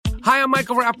Hi, I'm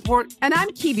Michael Rappaport. And I'm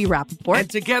Kibi Rappaport. And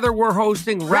together we're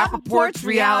hosting Rappaport's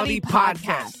Reality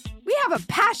Podcast. We have a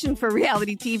passion for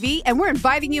reality TV, and we're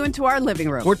inviting you into our living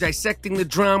room. We're dissecting the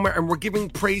drama, and we're giving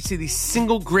praise to the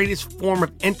single greatest form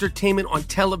of entertainment on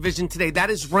television today.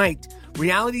 That is right.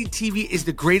 Reality TV is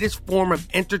the greatest form of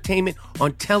entertainment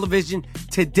on television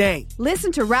today.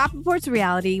 Listen to Rappaport's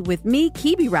Reality with me,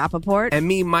 Kibi Rappaport. And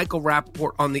me, Michael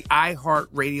Rappaport, on the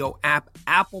iHeartRadio app,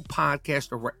 Apple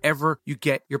Podcast, or wherever you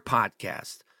get your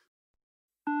podcast.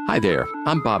 Hi there,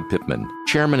 I'm Bob Pittman,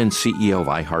 Chairman and CEO of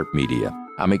iHeartMedia.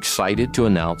 I'm excited to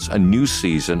announce a new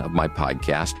season of my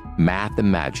podcast, Math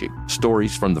and Magic,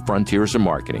 Stories from the Frontiers of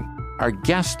Marketing. Our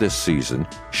guests this season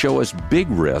show us big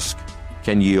risk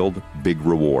can yield big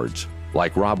rewards,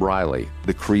 like Rob Riley,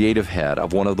 the creative head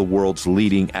of one of the world's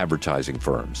leading advertising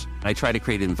firms. I try to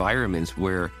create environments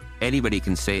where anybody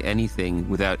can say anything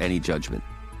without any judgment.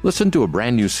 Listen to a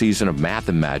brand new season of Math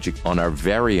and Magic on our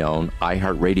very own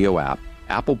iHeartRadio app,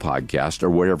 Apple Podcast, or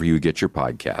wherever you get your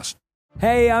podcast.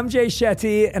 Hey, I'm Jay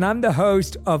Shetty, and I'm the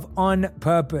host of On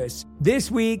Purpose. This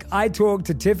week, I talked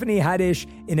to Tiffany Haddish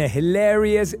in a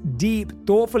hilarious, deep,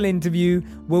 thoughtful interview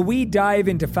where we dive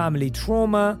into family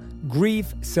trauma,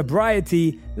 grief,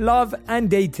 sobriety, love, and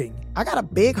dating. I got a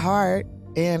big heart,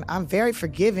 and I'm very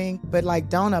forgiving, but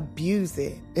don't abuse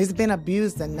it. It's been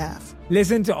abused enough.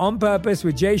 Listen to On Purpose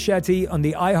with Jay Shetty on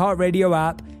the iHeartRadio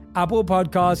app, Apple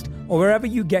Podcast, or wherever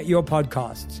you get your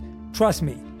podcasts. Trust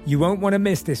me, you won't want to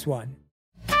miss this one.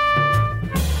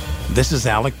 This is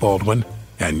Alec Baldwin,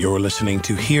 and you're listening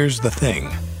to Here's the Thing,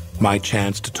 my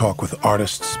chance to talk with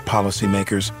artists,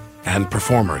 policymakers, and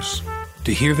performers,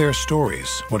 to hear their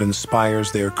stories, what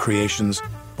inspires their creations,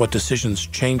 what decisions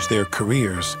change their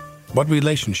careers, what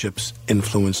relationships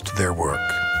influenced their work.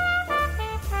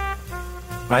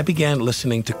 I began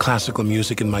listening to classical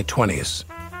music in my 20s.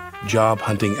 Job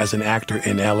hunting as an actor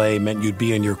in LA meant you'd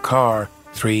be in your car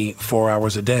 3-4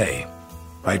 hours a day.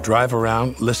 I drive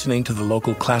around listening to the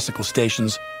local classical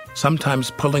stations,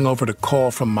 sometimes pulling over to call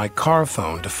from my car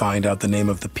phone to find out the name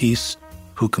of the piece,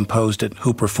 who composed it,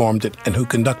 who performed it, and who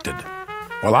conducted.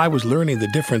 While I was learning the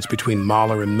difference between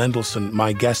Mahler and Mendelssohn,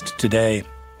 my guest today,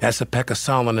 Esa-Pekka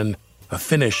Salonen, a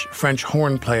Finnish French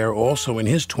horn player also in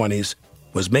his 20s,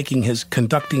 was making his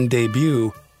conducting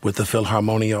debut with the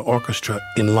Philharmonia Orchestra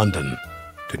in London.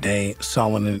 Today,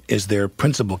 Salonen is their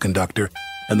principal conductor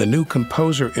and the new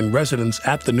composer in residence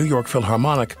at the New York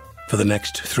Philharmonic for the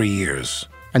next 3 years.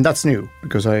 And that's new,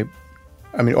 because I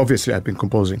mean, obviously I've been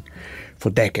composing for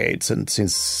decades and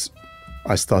since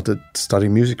I started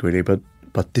studying music really, but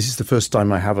this is the first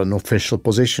time I have an official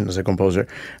position as a composer,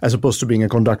 as opposed to being a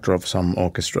conductor of some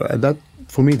orchestra. And that,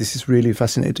 for me, this is really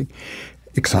fascinating,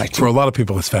 exciting. For a lot of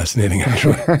people, it's fascinating,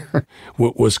 actually.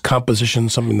 Was composition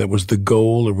something that was the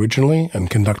goal originally, and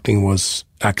conducting was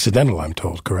accidental, I'm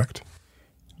told, correct?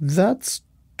 That's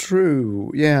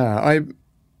true, yeah.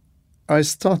 I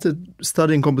started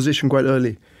studying composition quite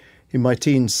early in my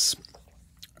teens.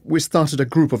 We started a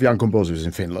group of young composers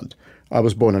in Finland. I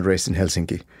was born and raised in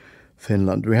Helsinki,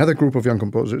 Finland. We had a group of young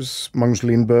composers. Magnus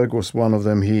Lindberg was one of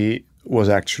them. He was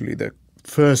actually the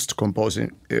first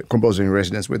composer in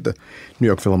residence with the New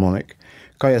York Philharmonic.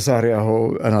 Kaija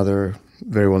Saariaho, another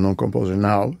very well-known composer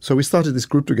now. So we started this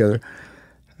group together,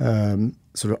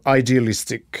 sort of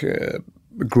idealistic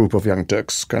group of young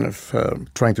Turks kind of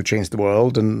trying to change the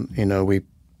world. And, we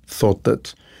thought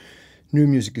that new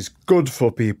music is good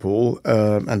for people,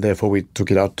 and therefore we took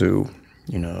it out to,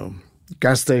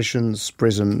 gas stations,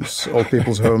 prisons, old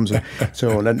people's homes, and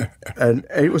so on. And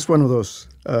it was one of those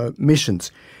missions.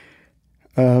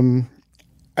 And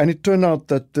it turned out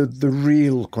that the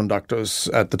real conductors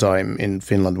at the time in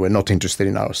Finland were not interested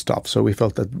in our stuff. So we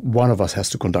felt that one of us has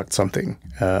to conduct something,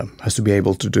 has to be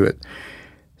able to do it.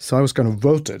 So I was kind of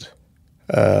voted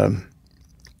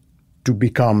to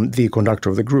become the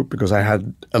conductor of the group because I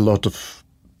had a lot of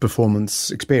performance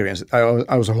experience.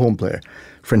 I was a horn player,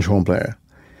 French horn player,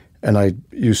 and I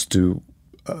used to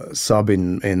sub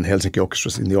in Helsinki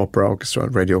orchestras, in the opera orchestra,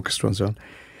 radio orchestra and so on.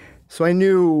 So I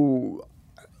knew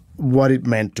what it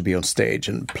meant to be on stage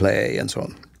and play and so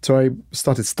on. So I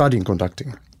started studying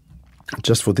conducting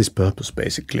just for this purpose,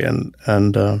 basically. And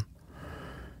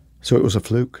so it was a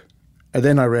fluke. And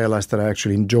then I realized that I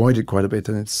actually enjoyed it quite a bit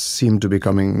and it seemed to be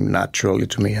coming naturally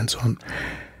to me and so on.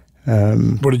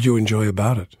 What did you enjoy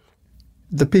about it?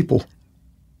 The people.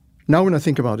 Now when I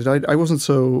think about it, I wasn't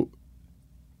so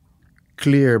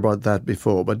clear about that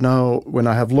before. But now when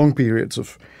I have long periods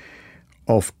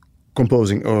of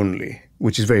composing only,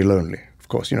 which is very lonely, of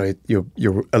course,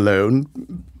 you're alone.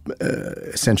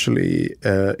 Essentially,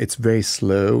 it's very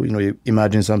slow. You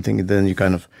imagine something, and then you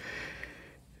kind of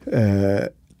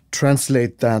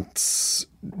translate that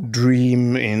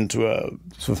dream into a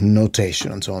sort of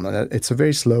notation and so on. And it's a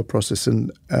very slow process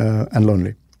and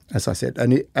lonely, as I said.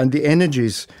 And the energy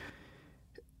is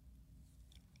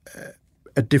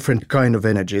a different kind of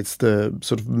energy. It's the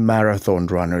sort of marathon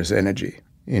runner's energy.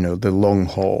 You know, the long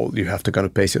haul. You have to kind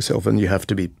of pace yourself, and you have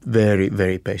to be very,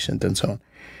 very patient and so on.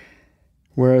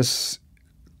 Whereas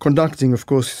conducting, of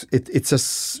course, it's a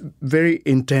very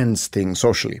intense thing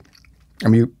socially. I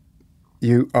mean,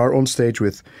 you are on stage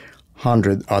with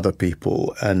 100 other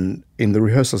people, and in the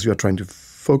rehearsals you are trying to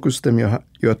focus them. You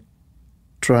are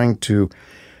trying to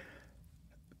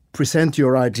present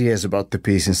your ideas about the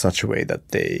piece in such a way that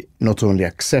they not only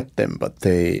accept them, but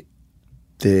they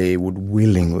would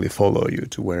willingly follow you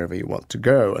to wherever you want to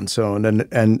go, and so on.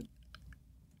 And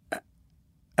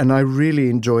I really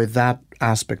enjoy that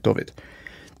aspect of it.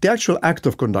 The actual act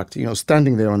of conducting, you know,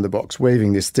 standing there on the box,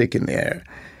 waving the stick in the air,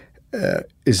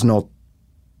 is not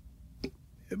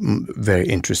very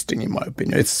interesting, in my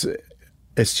opinion. It's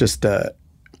just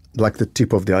like the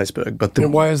tip of the iceberg. But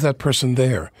and why is that person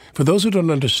there? For those who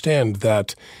don't understand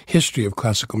that history of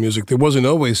classical music, there wasn't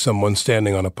always someone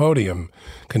standing on a podium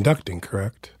conducting,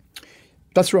 correct?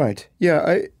 That's right.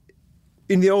 Yeah,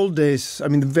 in the old days, I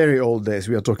mean, the very old days,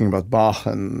 we are talking about Bach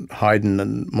and Haydn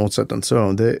and Mozart and so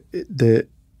on. The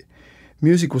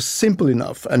music was simple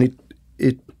enough, and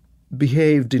it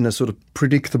behaved in a sort of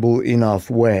predictable enough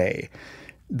way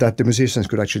that the musicians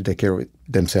could actually take care of it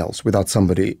themselves without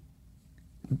somebody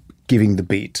giving the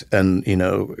beat and, you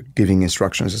know, giving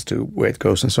instructions as to where it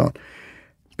goes and so on.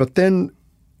 But then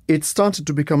it started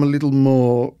to become a little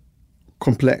more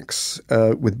complex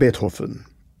with Beethoven.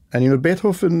 And, you know,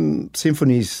 Beethoven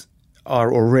symphonies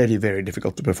are already very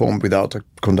difficult to perform without a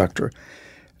conductor,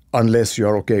 unless you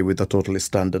are okay with a totally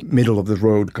standard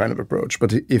middle-of-the-road kind of approach.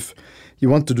 But if you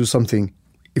want to do something,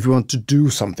 if you want to do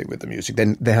something with the music,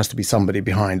 then there has to be somebody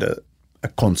behind a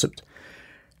concept.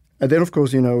 And then, of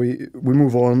course, you know, we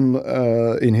move on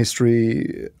in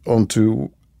history onto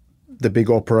the big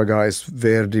opera guys,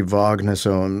 Verdi, Wagner,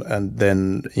 so on, and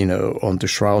then, you know, on to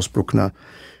Strauss, Bruckner,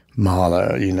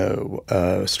 Mahler, you know,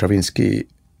 Stravinsky.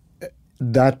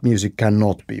 That music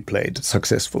cannot be played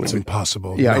successfully. It's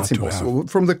impossible. Yeah, it's impossible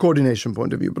from the coordination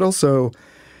point of view, but also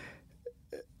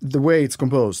the way it's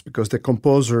composed, because the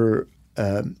composer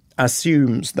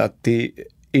assumes that the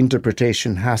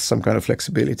interpretation has some kind of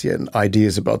flexibility and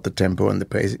ideas about the tempo and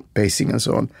the pacing and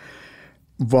so on.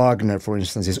 Wagner, for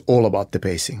instance, is all about the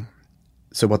pacing.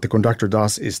 So what the conductor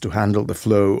does is to handle the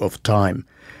flow of time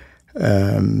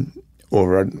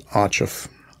over an arch of,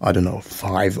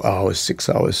 5 hours, 6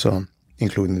 hours, so on,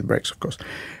 including the breaks, of course.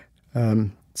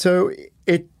 So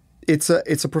it's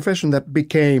a profession that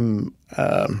became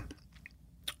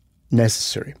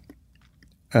necessary.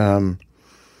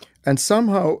 And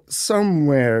somehow,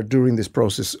 somewhere during this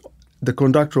process, the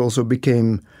conductor also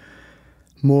became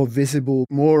more visible,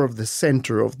 more of the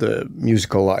center of the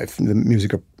musical life, the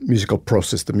musical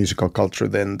process, the musical culture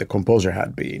than the composer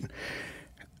had been.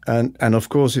 And of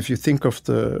course, if you think of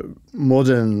the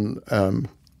modern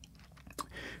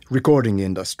recording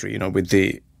industry, you know, with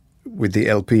the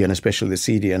LP and especially the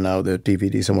CD and now the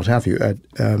DVDs and what have you,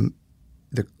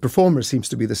 the performer seems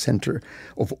to be the center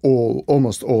of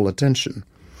almost all attention.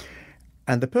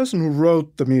 And the person who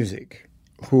wrote the music,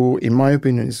 who, in my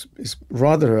opinion, is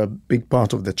rather a big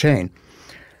part of the chain,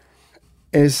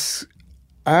 is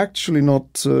actually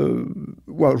not,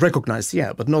 recognized,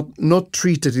 yeah, but not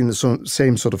treated in the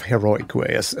same sort of heroic way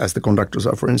as the conductors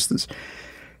are, for instance.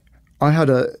 I had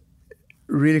a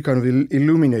really kind of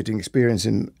illuminating experience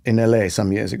in LA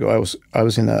some years ago. I was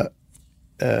at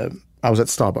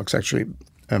Starbucks, actually,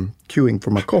 queuing for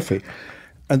my coffee.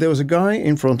 And there was a guy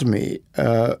in front of me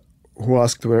who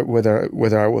asked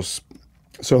whether I was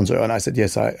so-and-so, and I said,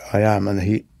 yes, I am. And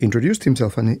he introduced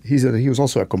himself, and he said he was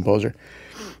also a composer.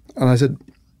 And I said,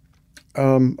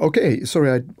 okay,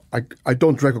 sorry, I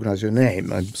don't recognize your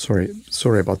name. I'm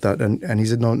sorry about that. And he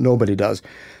said, no, nobody does.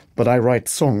 But I write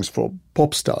songs for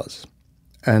pop stars.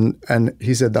 And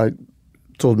he said,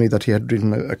 told me that he had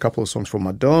written a couple of songs for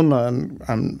Madonna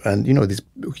and you know, these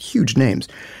huge names.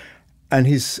 And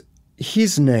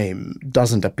his name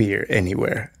doesn't appear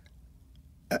anywhere.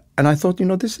 And I thought, you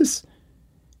know, this is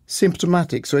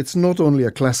symptomatic. So it's not only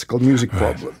a classical music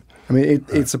problem. I mean,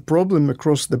 it's a problem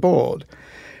across the board.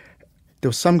 There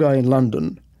was some guy in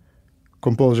London,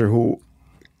 composer, who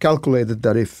calculated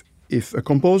that if a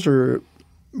composer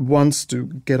wants to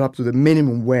get up to the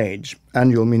minimum wage,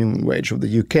 annual minimum wage of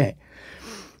the UK,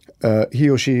 he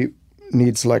or she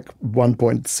needs like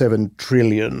 1.7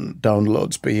 trillion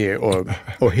downloads per year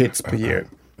or hits per year.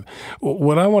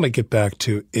 What I want to get back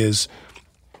to is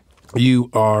you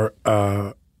are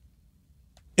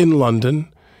in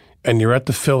London, and you're at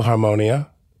the Philharmonia,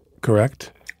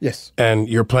 correct? Yes. And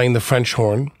you're playing the French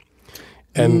horn.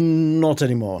 And not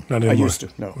anymore. Not anymore. I used to,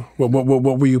 no.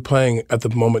 What were you playing at the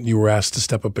moment you were asked to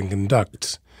step up and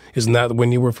conduct? Isn't that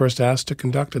when you were first asked to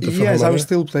conduct at the Philharmonia? Yes, I was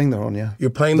still playing the horn, yeah. You're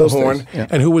playing Those the horn. days, yeah.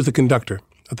 And who was the conductor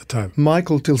at the time?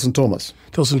 Michael Tilson Thomas.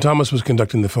 Tilson Thomas was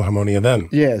conducting the Philharmonia then.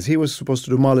 Yes, he was supposed to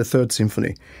do Mahler Third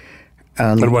Symphony.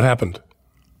 And what happened?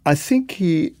 I think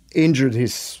he injured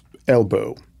his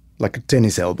elbow, like a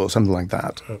tennis elbow, something like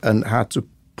that, and had to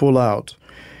pull out.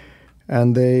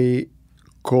 And they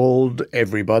called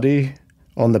everybody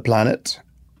on the planet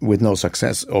with no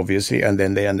success, obviously, and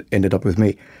then they ended up with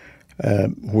me,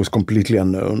 who was completely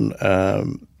unknown.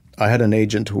 I had an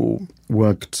agent who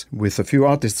worked with a few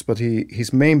artists, but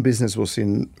his main business was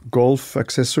in golf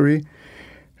accessory,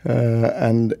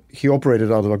 and he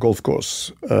operated out of a golf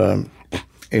course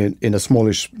in a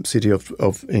smallish city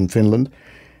in Finland,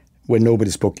 where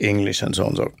nobody spoke English and so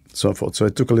on and so forth. So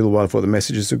it took a little while for the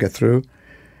messages to get through.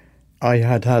 I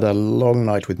had a long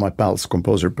night with my pals,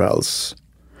 composer pals,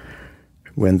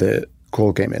 when the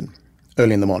call came in,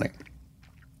 early in the morning.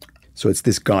 So it's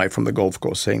this guy from the golf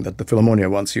course saying that the Philharmonia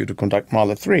wants you to conduct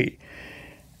Mahler 3.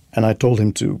 And I told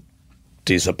him to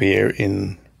disappear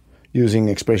in using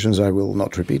expressions I will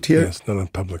not repeat here. Yes, not on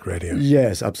public radio.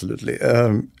 Yes, absolutely.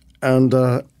 And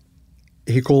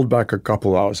he called back a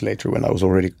couple hours later when I was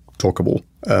already talkable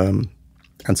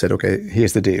and said, okay,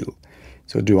 here's the deal.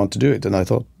 So do you want to do it? And I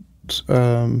thought,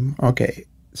 okay,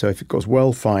 so if it goes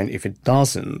well, fine. If it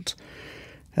doesn't,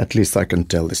 at least I can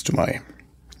tell this to my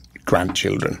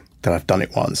grandchildren that I've done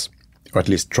it once, or at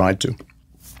least tried to.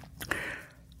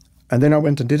 And then I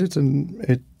went and did it,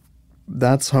 and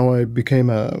that's how I became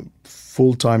a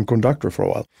full-time conductor for a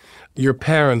while. Your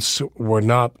parents were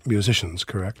not musicians,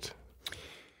 correct?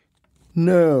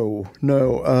 No.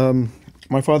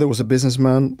 My father was a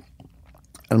businessman,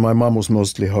 and my mom was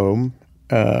mostly home.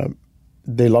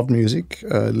 They loved music,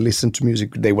 listened to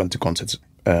music. They went to concerts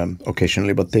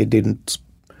occasionally, but they didn't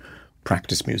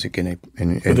practice music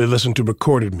But they listened to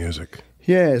recorded music.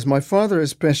 Yes, my father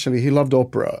especially, he loved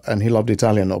opera, and he loved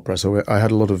Italian opera, so I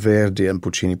had a lot of Verdi and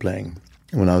Puccini playing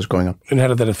when I was growing up. And how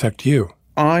did that affect you?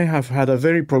 I have had a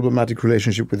very problematic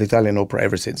relationship with Italian opera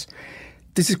ever since.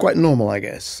 This is quite normal, I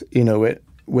guess. You know,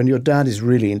 when your dad is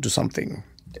really into something,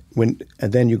 and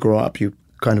then you grow up, you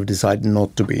kind of decide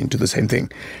not to be into the same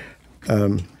thing.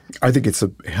 I think it's a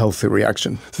healthy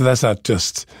reaction. So that's not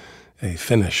just a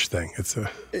Finnish thing. It's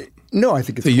no, I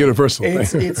think it's a universal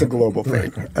thing. It's a global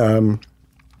thing.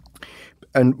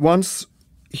 And once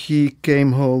he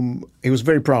came home, he was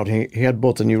very proud. He had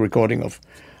bought a new recording of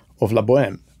La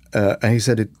Bohème, and he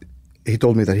said he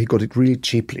told me that he got it really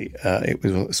cheaply. It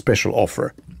was a special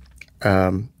offer,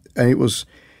 and it was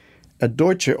a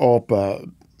Deutsche Oper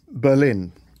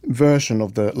Berlin version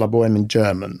of the La Bohème in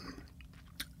German.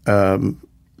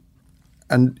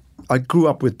 And I grew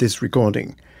up with this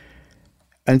recording.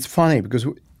 And it's funny because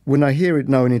when I hear it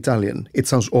now in Italian, it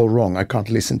sounds all wrong. I can't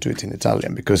listen to it in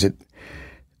Italian because it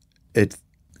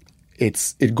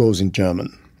goes in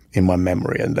German in my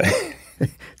memory. And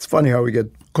it's funny how we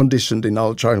get conditioned in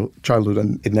our childhood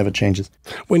and it never changes.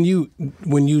 When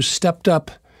you stepped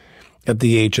up at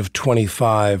the age of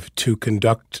 25 to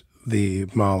conduct the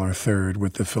Mahler Third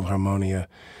with the Philharmonia,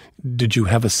 did you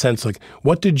have a sense, like,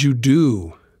 what did you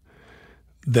do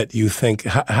that you think,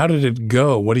 how did it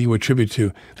go? What do you attribute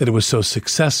to that it was so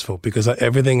successful? Because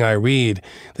everything I read,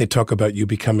 they talk about you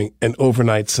becoming an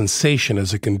overnight sensation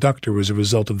as a conductor as a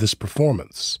result of this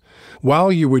performance.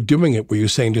 While you were doing it, were you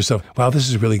saying to yourself, wow, this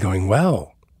is really going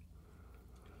well?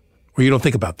 Or you don't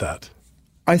think about that?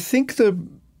 I think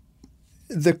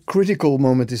the critical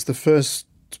moment is the first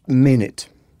minute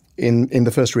in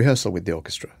the first rehearsal with the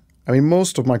orchestra. I mean,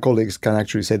 most of my colleagues can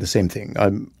actually say the same thing,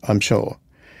 I'm sure.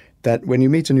 That when you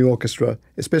meet a new orchestra,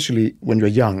 especially when you're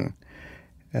young,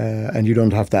 and you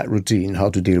don't have that routine,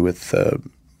 how to deal with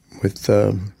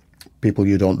people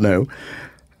you don't know,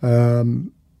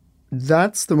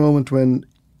 that's the moment when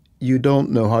you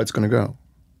don't know how it's going to go.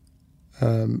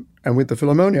 And with the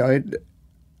Philharmonia,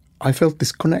 I felt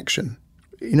this connection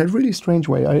in a really strange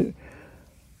way.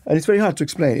 And it's very hard to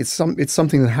explain. It's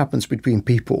something that happens between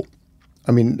people.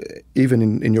 I mean,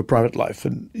 even in your private life,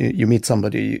 and you meet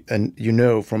somebody and you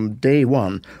know from day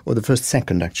one, or the first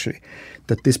second actually,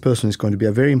 that this person is going to be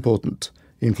a very important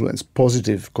influence,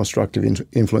 positive, constructive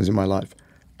influence in my life.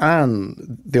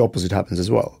 And the opposite happens as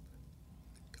well.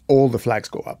 All the flags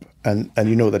go up, and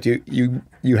you know that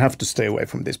you have to stay away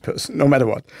from this person, no matter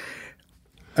what.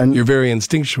 And you're very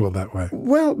instinctual that way.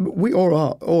 Well, we all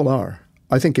are.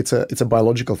 I think it's a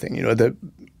biological thing, you know,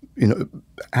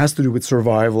 has to do with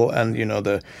survival and,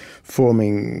 the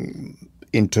forming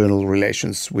internal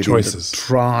relations within Choices. the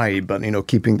tribe and,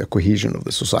 keeping the cohesion of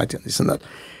the society and this and that.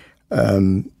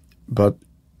 But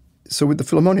so with the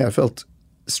Philharmonia, I felt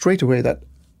straight away that,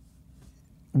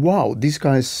 wow, these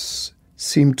guys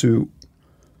seem to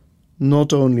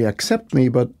not only accept me,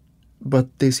 but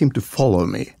they seem to follow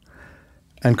me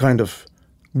and kind of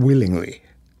willingly.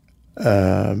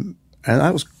 And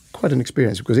that was quite an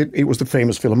experience because it was the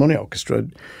famous Philharmonia Orchestra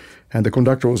and the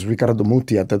conductor was Riccardo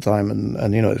Muti at the time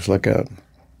and it was like a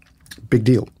big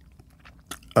deal.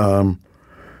 And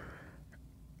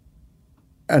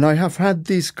I have had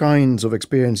these kinds of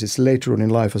experiences later on in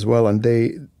life as well, and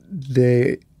it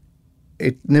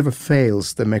never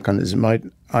fails, the mechanism. I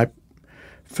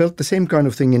felt the same kind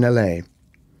of thing in LA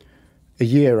a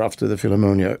year after the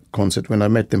Philharmonia concert when I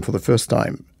met them for the first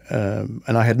time,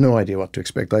 and I had no idea what to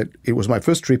expect. It was my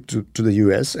first trip to the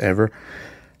US ever,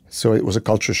 so it was a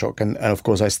culture shock. And of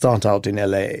course, I start out in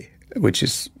LA, which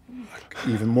is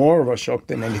even more of a shock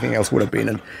than anything else would have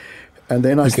been. And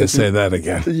then I can say that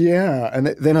again. Yeah,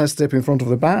 and then I step in front of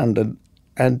the band,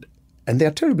 and they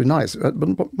are terribly nice,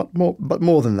 but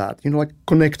more than that, like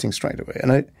connecting straight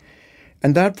away.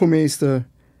 And that for me is the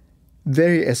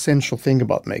very essential thing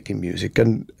about making music.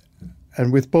 And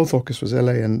with both orchestras,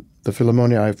 LA and the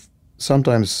Philharmonia, I've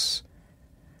sometimes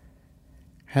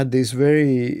had these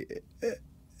very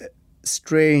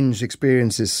strange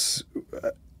experiences,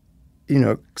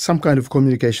 some kind of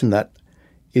communication that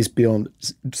is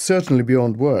certainly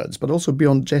beyond words, but also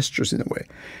beyond gestures in a way.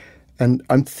 And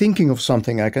I'm thinking of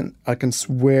something, I can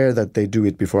swear that they do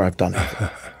it before I've done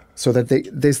it. So that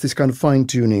there's this kind of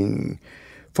fine-tuned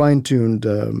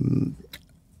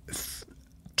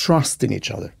trust in each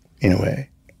other in a way.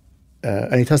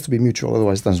 And it has to be mutual,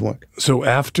 otherwise it doesn't work. So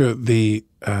after the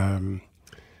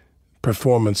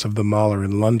performance of the Mahler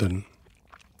in London,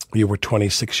 you were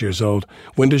 26 years old.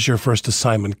 When does your first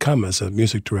assignment come as a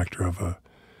music director of a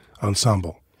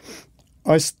ensemble?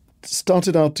 I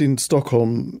started out in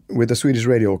Stockholm with the Swedish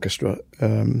Radio Orchestra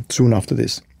soon after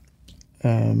this.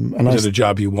 Was it a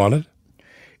job you wanted?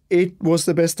 It was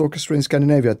the best orchestra in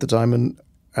Scandinavia at the time,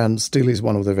 and still is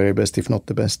one of the very best, if not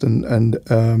the best. And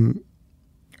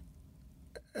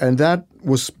that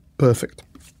was perfect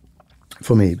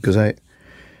for me because I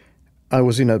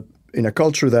was in a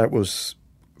culture that was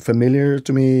familiar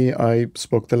to me. I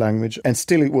spoke the language, and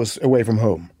still it was away from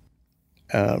home.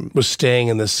 Was staying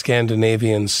in the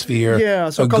Scandinavian sphere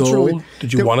so a culturally, goal?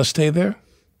 Did you want to stay there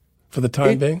for the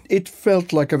time being? It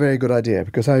felt like a very good idea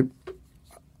because I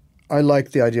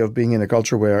liked the idea of being in a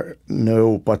culture where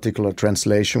no particular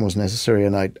translation was necessary,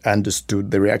 and I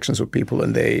understood the reactions of people,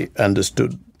 and they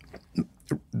understood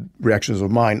reactions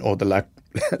of mine or the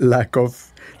lack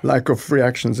of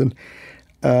reactions, and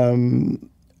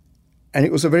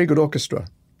it was a very good orchestra,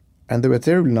 and they were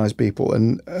terribly nice people,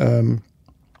 and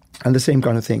the same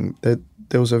kind of thing. That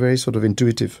there was a very sort of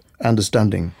intuitive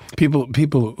understanding. People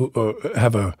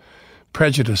have a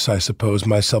prejudice, I suppose,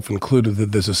 myself included,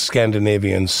 that there's a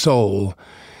Scandinavian soul,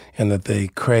 and that they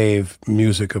crave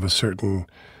music of a certain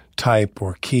type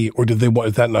or key. Or did they want?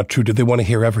 Is that not true? Did they want to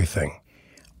hear everything?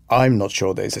 I'm not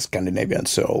sure there's a Scandinavian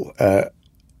soul.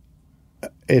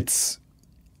 It's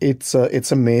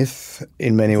a myth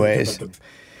in many ways.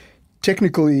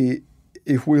 Technically,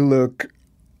 if we look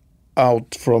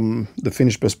out from the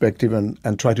Finnish perspective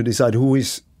and try to decide who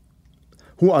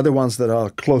are the ones that are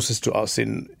closest to us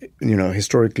in,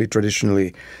 historically,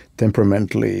 traditionally,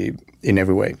 temperamentally, in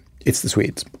every way, it's the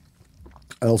Swedes.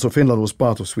 And also Finland was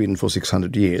part of Sweden for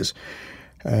 600 years.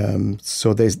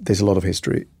 So there's a lot of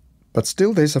history. But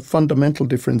still there's a fundamental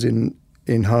difference in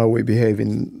how we behave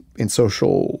in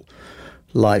social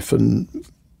life. And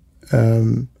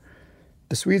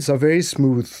the Swedes are very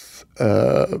smooth,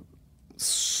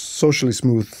 socially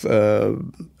smooth,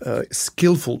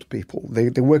 skillful people.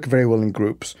 They work very well in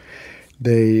groups.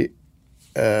 They're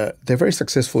very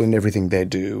successful in everything they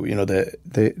do.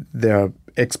 They are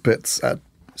experts at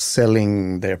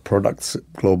selling their products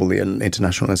globally and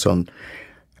internationally and so on.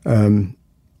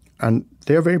 And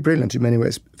they are very brilliant in many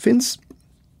ways.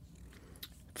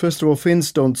 First of all,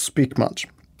 Finns don't speak much.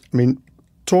 I mean,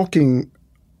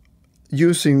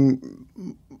 using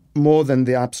more than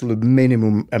the absolute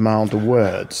minimum amount of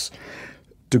words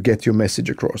to get your message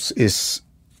across is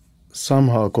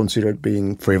somehow considered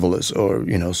being frivolous or,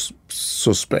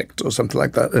 suspect or something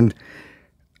like that. And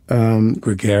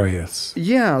gregarious.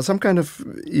 Yeah, some kind of,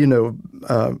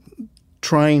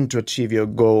 trying to achieve your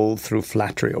goal through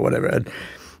flattery or whatever.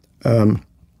 And,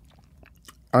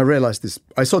 I realized this.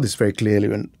 I saw this very clearly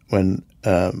when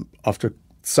after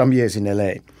some years in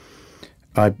LA,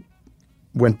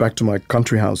 went back to my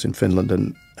country house in Finland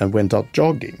and went out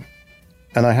jogging.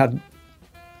 And I had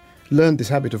learned this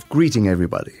habit of greeting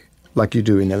everybody, like you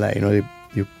do in LA. You know,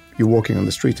 you're walking on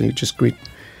the street and you just greet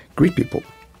people.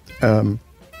 And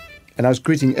I was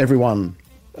greeting everyone,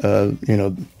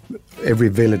 every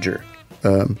villager.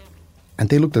 And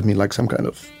they looked at me like some kind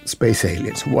of space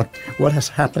aliens. What has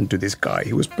happened to this guy?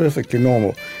 He was perfectly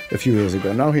normal a few years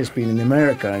ago. Now he's been in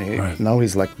America and now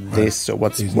he's like this. So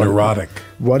he's neurotic.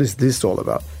 What is this all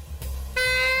about?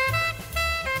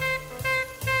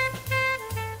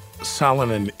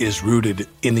 Salonen is rooted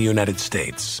in the United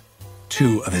States.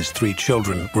 2 of his 3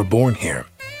 children were born here.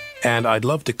 And I'd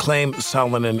love to claim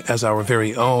Salonen as our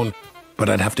very own, but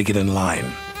I'd have to get in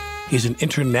line. He's an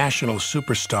international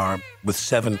superstar with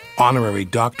 7 honorary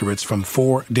doctorates from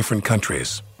 4 different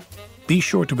countries. Be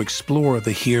sure to explore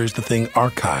the Here's the Thing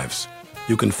archives.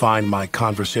 You can find my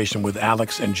conversation with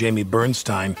Alex and Jamie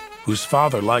Bernstein, whose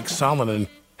father, like Salonen,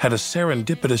 had a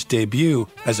serendipitous debut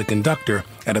as a conductor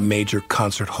at a major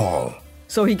concert hall.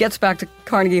 So he gets back to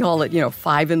Carnegie Hall at,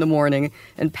 5 in the morning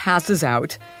and passes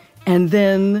out. And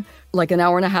then, like an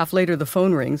hour and a half later, the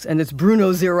phone rings, and it's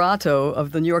Bruno Zirato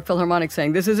of the New York Philharmonic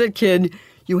saying, "This is it, kid.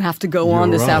 You have to go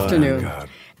on this afternoon." God.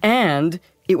 And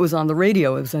it was on the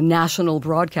radio. It was a national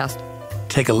broadcast.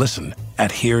 Take a listen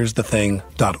at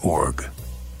here'sthething.org.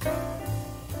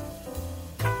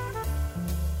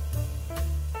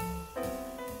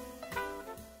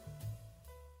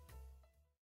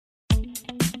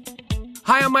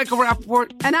 Hi, I'm Michael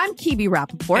Rappaport. And I'm Kibi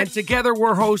Rappaport. And together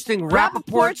we're hosting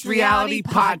Rappaport's Reality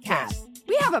Podcast.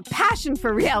 We have a passion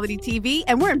for reality TV,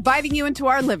 and we're inviting you into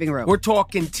our living room. We're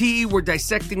talking tea, we're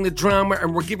dissecting the drama,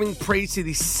 and we're giving praise to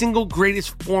the single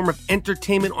greatest form of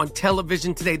entertainment on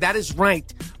television today. That is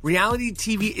right. Reality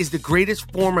TV is the greatest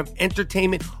form of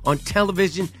entertainment on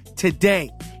television today.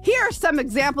 Here are some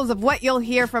examples of what you'll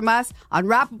hear from us on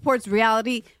Rappaport's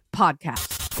Reality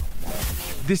Podcast.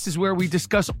 This is where we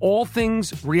discuss all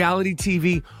things reality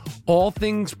TV, all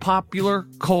things popular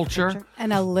culture.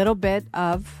 And a little bit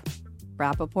of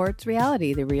Rappaport's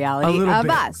reality, the reality of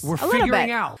us. We're figuring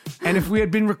out. And if we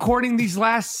had been recording these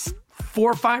last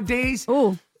 4 or 5 days,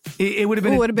 it would have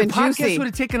been, the podcast juicy. Would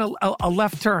have taken a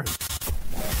left turn.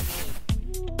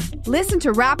 Listen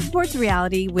to Rappaport's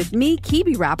Reality with me,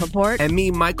 Kibi Rappaport. And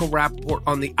me, Michael Rappaport,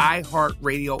 on the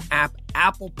iHeartRadio app,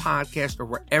 Apple Podcast, or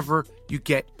wherever you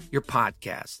get your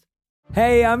podcast.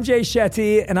 Hey, I'm Jay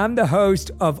Shetty, and I'm the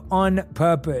host of On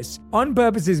Purpose. On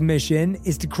Purpose's mission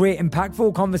is to create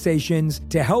impactful conversations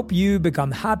to help you become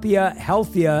happier,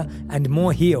 healthier, and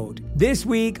more healed. This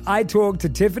week, I talked to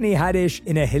Tiffany Haddish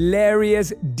in a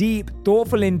hilarious, deep,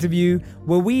 thoughtful interview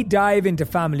where we dive into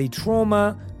family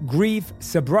trauma, grief,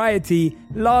 sobriety,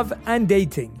 love, and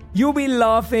dating. You'll be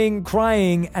laughing,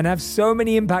 crying, and have so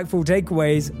many impactful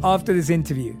takeaways after this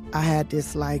interview. I had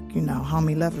this,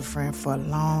 homie lover friend for a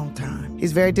long time.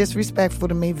 He's very disrespectful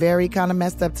to me, very kind of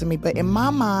messed up to me. But in my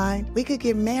mind, we could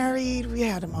get married. We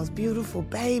had the most beautiful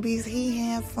babies. He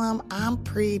handsome. I'm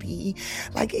pretty.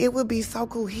 It would be so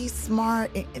cool. He's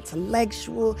smart and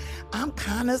intellectual. I'm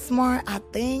kind of smart, I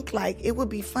think. It would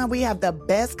be fun. We have the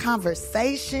best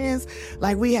conversations.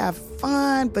 We have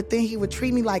fun. But then he would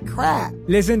treat me like crap.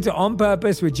 Listen to On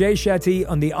Purpose with Jay Shetty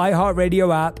on the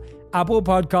iHeartRadio app, Apple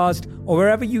Podcast, or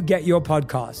wherever you get your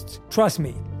podcasts. Trust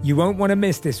me, you won't want to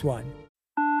miss this one.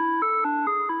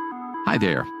 Hi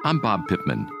there, I'm Bob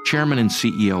Pittman, Chairman and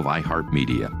CEO of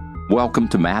iHeartMedia. Welcome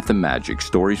to Math and Magic,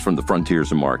 Stories from the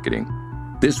Frontiers of Marketing.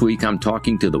 This week, I'm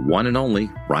talking to the one and only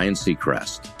Ryan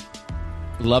Seacrest.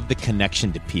 Love the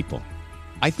connection to people.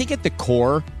 I think at the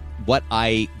core, what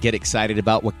I get excited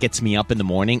about, what gets me up in the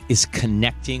morning, is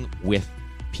connecting with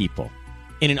people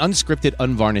in an unscripted,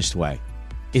 unvarnished way.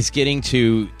 Is getting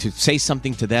to say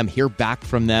something to them, hear back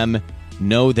from them,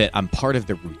 know that I'm part of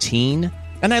the routine,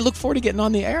 and I look forward to getting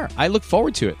on the air. I look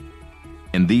forward to it.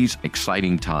 In these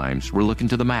exciting times, we're looking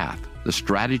to the math, the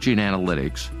strategy and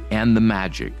analytics, and the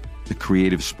magic, the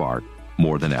creative spark,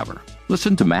 more than ever.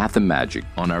 Listen to Math and Magic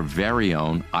on our very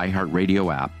own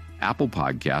iHeartRadio app, Apple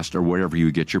Podcast, or wherever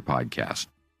you get your podcast.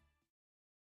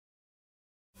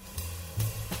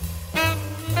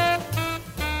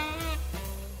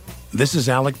 This is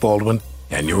Alec Baldwin,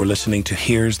 and you're listening to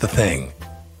Here's the Thing.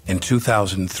 In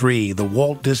 2003, the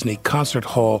Walt Disney Concert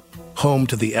Hall, home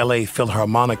to the LA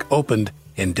Philharmonic, opened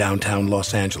in downtown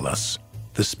Los Angeles.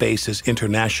 The space is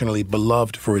internationally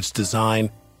beloved for its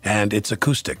design and its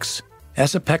acoustics.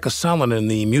 Esa-Pekka Salonen,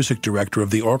 the music director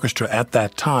of the orchestra at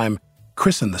that time,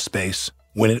 christened the space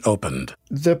when it opened.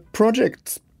 The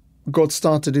project got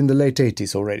started in the late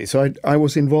 80s already, so I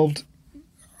was involved.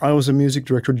 I was a music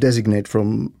director designate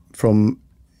from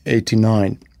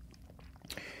 89.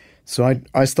 So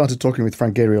I started talking with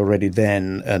Frank Gehry already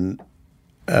then, and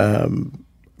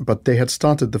but they had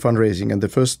started the fundraising, and the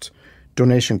first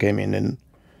donation came in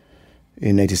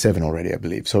 87 already, I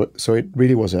believe. So it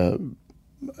really was a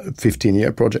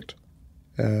 15-year project.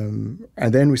 And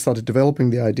then we started developing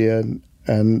the idea,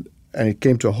 and it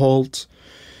came to a halt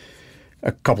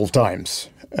a couple of times.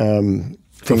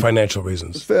 For financial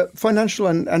reasons. Financial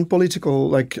and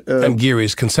political, and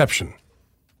Gehry's conception.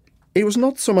 It was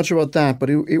not so much about that, but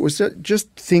it was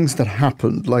just things that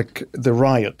happened, like the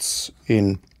riots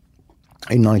in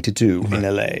 92 in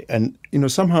LA. And,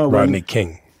 somehow... Rodney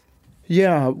King.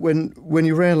 Yeah, when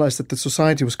you realized that the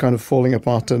society was kind of falling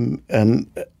apart and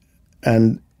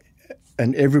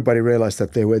everybody realized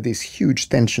that there were these huge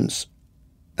tensions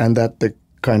and that the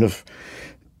kind of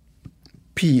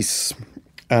peace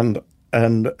and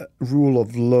rule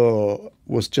of law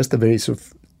was just a very sort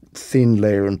of thin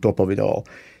layer on top of it all.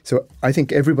 So I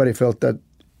think everybody felt that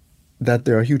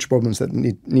there are huge problems that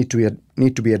need to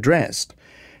be addressed.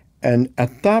 And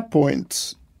at that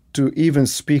point, to even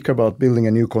speak about building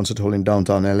a new concert hall in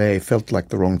downtown LA felt like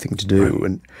the wrong thing to do.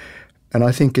 Right. And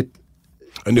I think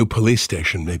a new police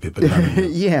station, maybe, but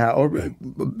yeah, or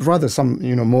rather some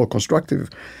more constructive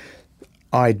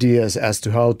ideas as to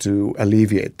how to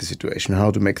alleviate the situation, how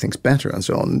to make things better, and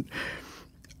so on.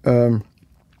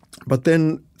 But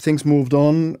then things moved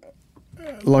on.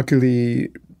 Luckily,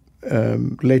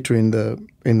 later in the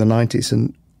 90s,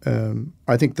 and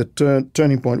I think the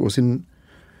turning point was in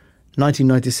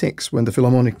 1996 when the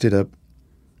Philharmonic did a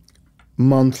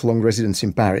month-long residence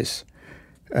in Paris,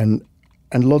 and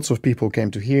lots of people came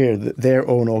to hear their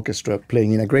own orchestra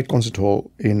playing in a great concert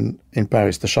hall in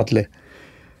Paris, the Châtelet,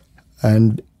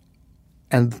 and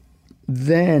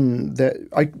then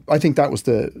I think that was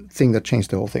the thing that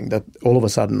changed the whole thing. That all of a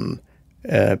sudden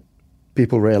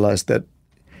people realized that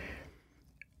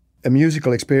a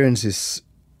musical experience is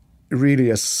really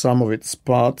a sum of its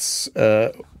parts,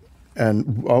 and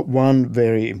one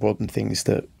very important thing is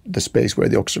the space where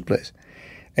the orchestra plays.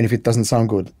 And if it doesn't sound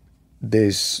good,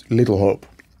 there's little hope.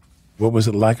 What was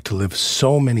it like to live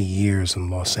so many years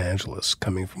in Los Angeles,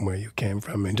 coming from where you came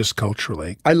from, and just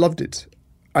culturally? I loved it.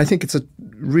 I think it's a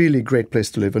really great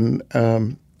place to live, and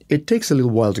it takes a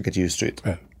little while to get used to it,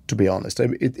 to be honest.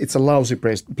 It's a lousy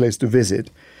place to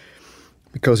visit,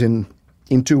 because in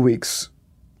 2 weeks,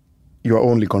 you're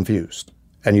only confused,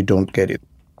 and you don't get it.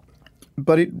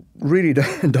 But it really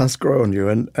does grow on you,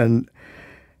 and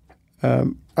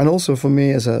also for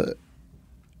me as an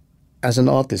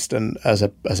artist and as a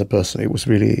person, it was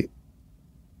really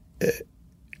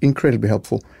incredibly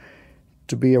helpful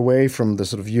to be away from the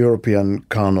sort of European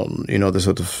canon, the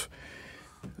sort of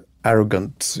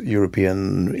arrogant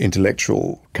European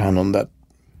intellectual canon that,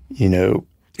 in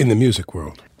the music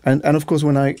world. And of course,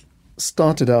 when I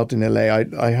started out in LA,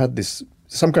 I had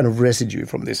some kind of residue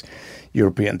from this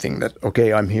European thing that,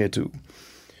 okay, I'm here to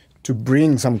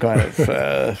bring some kind of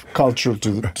culture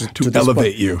to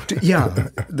elevate you.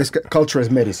 This culture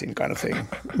as medicine kind of thing,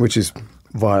 which is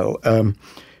vile.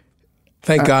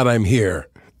 Thank God I'm here.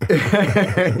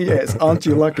 Yes, aren't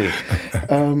you lucky?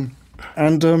 And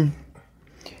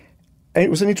it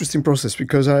was an interesting process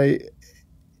because I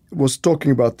was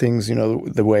talking about things,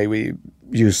 the way we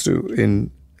used to in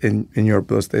Europe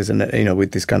those days, and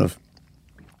with this kind of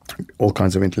all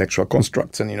kinds of intellectual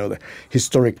constructs, and the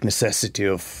historic necessity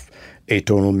of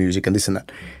atonal music and this and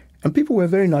that. And people were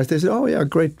very nice. They said, "Oh yeah,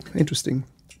 great, interesting,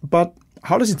 but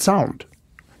how does it sound?"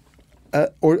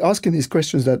 Or asking these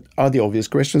questions that are the obvious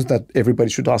questions that everybody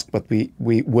should ask, but we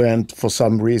weren't for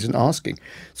some reason asking.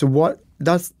 So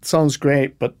that sounds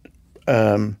great, but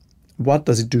what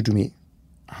does it do to me?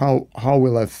 How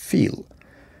will I feel?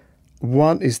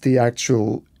 What is the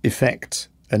actual effect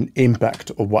and impact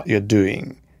of what you're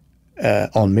doing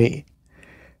on me?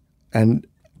 And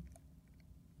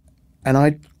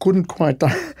I couldn't quite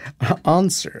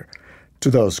answer to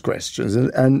those questions,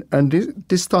 and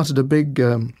this started a big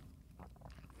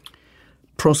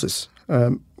process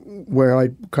where I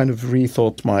kind of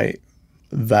rethought my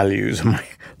values, my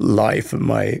life, and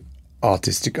my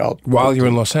artistic output. While you're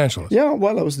in Los Angeles? Yeah,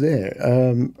 while I was there.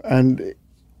 Can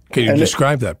you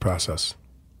describe that process?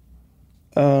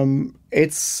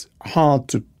 It's hard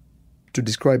to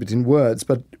describe it in words,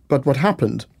 but what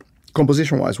happened,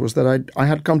 composition-wise, was that I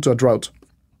had come to a drought.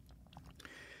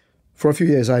 For a few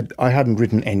years, I hadn't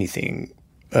written anything,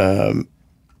 and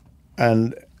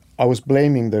I was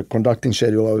blaming the conducting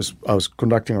schedule. I was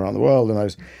conducting around the world, and I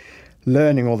was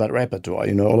learning all that repertoire.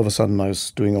 All of a sudden, I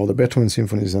was doing all the Beethoven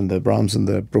symphonies and the Brahms and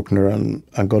the Bruckner and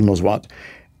God knows what.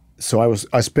 So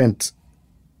I spent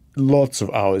lots of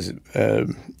hours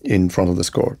in front of the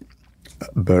score,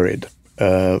 buried.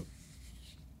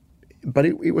 but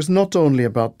it was not only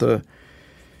about the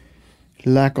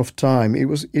lack of time. It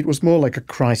was more like a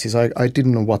crisis. I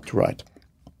didn't know what to write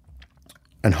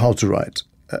and how to write,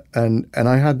 and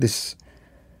I had this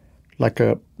like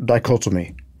a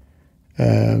dichotomy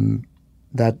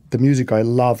that the music I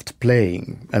loved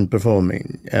playing and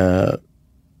performing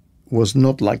was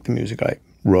not like the music I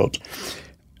wrote.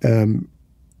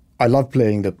 I loved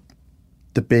playing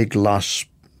the big lush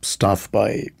stuff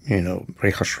by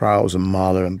Richard Strauss and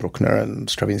Mahler and Bruckner and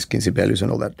Stravinsky and Sibelius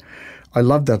and all that. I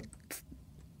loved that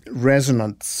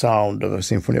resonant sound of a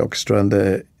symphony orchestra and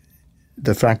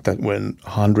the fact that when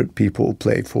 100 people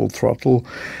play full throttle,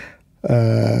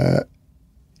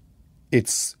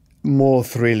 it's more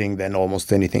thrilling than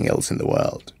almost anything else in the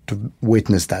world to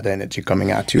witness that energy coming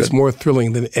at you. It's more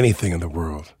thrilling than anything in the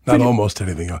world. Not almost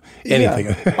anything. Anything.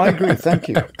 Yeah, I agree. Thank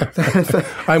you.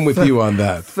 I'm with you on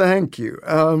that. Thank you.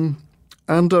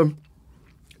 And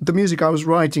the music I was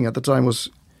writing at the time was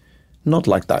not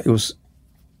like that. It was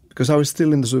because I was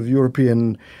still in the sort of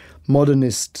European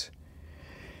modernist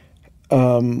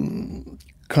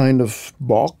kind of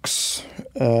box,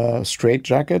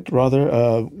 straitjacket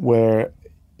rather, where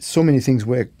so many things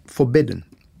were forbidden.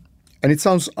 And it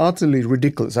sounds utterly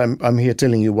ridiculous. I'm here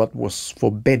telling you what was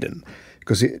forbidden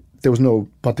because there was no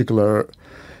particular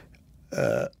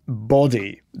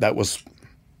body that was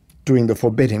doing the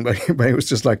forbidding, but it was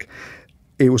just like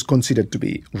it was considered to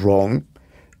be wrong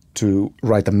to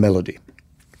write a melody.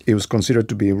 It was considered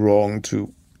to be wrong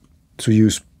to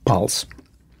use pulse.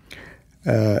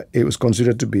 It was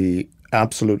considered to be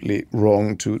absolutely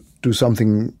wrong to do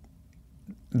something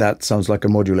that sounds like a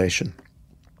modulation,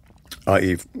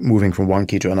 i.e. moving from one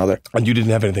key to another. And you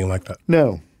didn't have anything like that?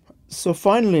 No. So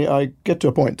finally I get to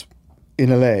a point in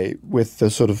LA with the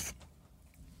sort of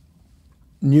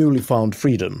newly found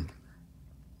freedom.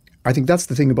 I think that's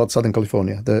the thing about Southern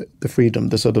California, the freedom,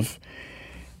 the sort of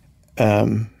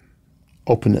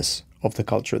openness of the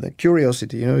culture, the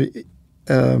curiosity.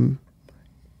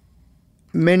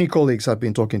 Many colleagues I've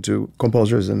been talking to,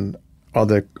 composers and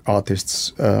other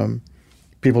artists,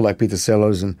 people like Peter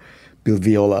Sellers and Bill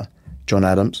Viola, John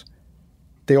Adams,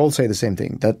 they all say the same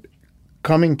thing, that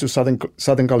coming to Southern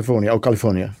California, or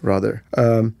California rather,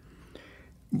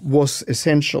 was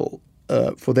essential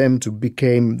for them to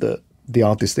become the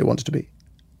artist they wanted to be,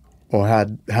 or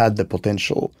had the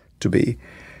potential to be.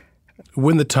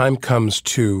 When the time comes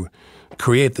to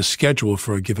create the schedule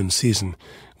for a given season,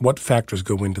 what factors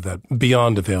go into that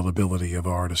beyond availability of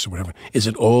artists or whatever? Is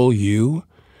it all you?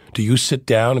 Do you sit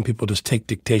down and people just take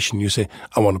dictation? You say,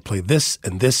 I want to play this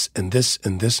and this and this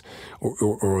and this,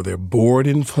 or are there board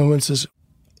influences?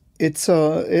 It's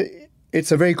a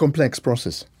very complex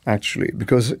process, actually,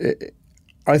 because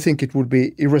I think it would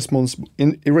be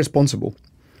irresponsible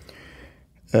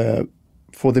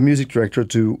for the music director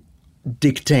to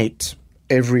dictate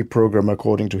every program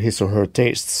according to his or her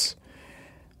tastes.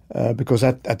 Because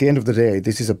at the end of the day,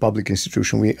 this is a public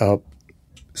institution. We are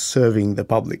serving the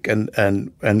public, and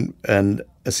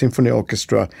a symphony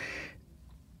orchestra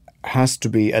has to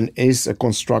be and is a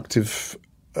constructive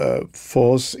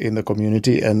force in the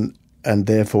community, and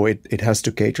therefore it has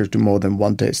to cater to more than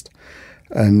one taste,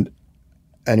 and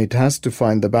it has to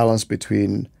find the balance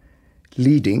between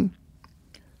leading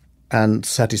and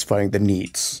satisfying the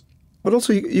needs. But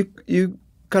also you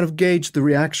kind of gauge the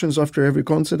reactions after every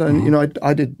concert. And,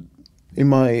 I did, in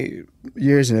my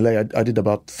years in LA, I did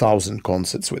about 1,000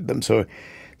 concerts with them. So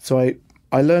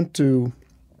I learned to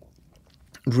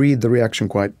read the reaction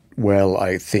quite well,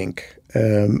 I think.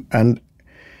 And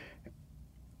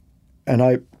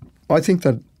I think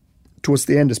that towards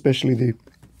the end, especially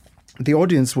the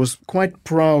audience was quite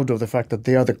proud of the fact that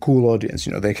they are the cool audience.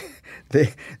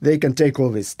 They can take all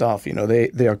this stuff.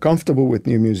 They are comfortable with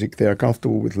new music. They are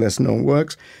comfortable with less known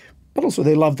works, but also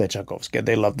they love their Tchaikovsky.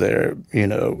 They love their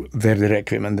Verdi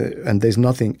Requiem, and there's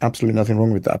absolutely nothing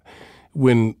wrong with that.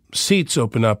 When seats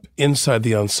open up inside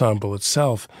the ensemble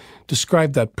itself,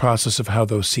 describe that process of how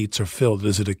those seats are filled.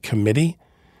 Is it a committee,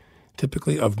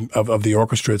 typically, of the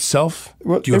orchestra itself?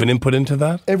 Well, do you have an input into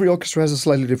that? Every orchestra has a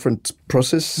slightly different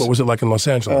process. What was it like in Los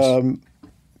Angeles?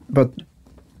 But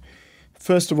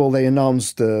first of all, they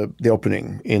announced the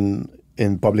opening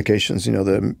in publications,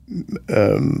 the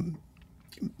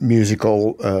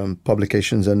musical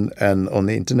publications and on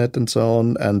the internet and so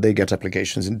on, and they get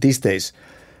applications. And these days,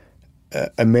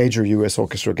 a major U.S.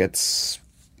 orchestra gets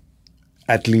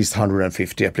at least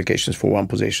 150 applications for one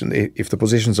position. If the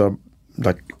positions are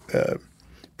like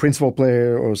principal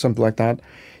player or something like that,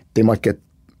 they might get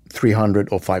 300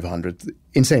 or 500.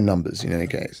 Insane numbers in any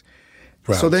case.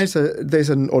 Right. So there's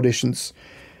an auditions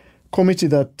committee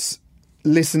that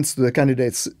listens to the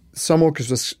candidates some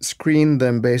orchestras screen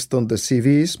them based on the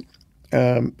CVs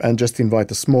and just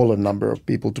invite a smaller number of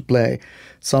people to play.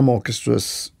 Some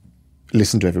orchestras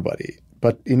listen to everybody.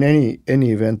 But in any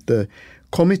event, the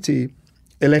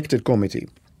elected committee,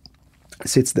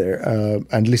 sits there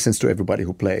and listens to everybody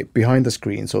who play behind the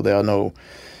screen, so there are no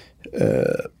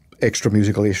extra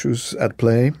musical issues at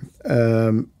play.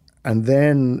 And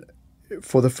then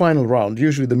for the final round,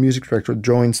 usually the music director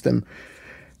joins them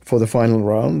for the final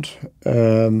round.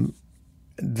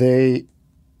 They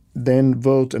then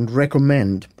vote and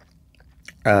recommend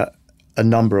a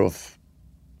number of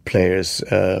players,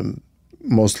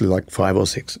 mostly like 5 or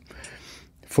 6,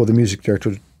 for the music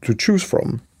director to choose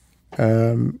from.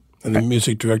 And the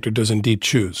music director does indeed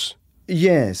choose.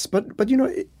 Yes, but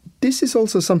this is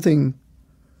also something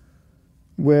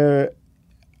where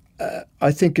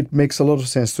I think it makes a lot of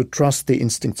sense to trust the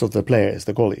instincts of the players,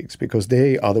 the colleagues, because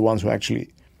they are the ones who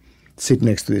actually sit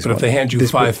next to this. But if they hand you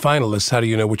 5 finalists, how do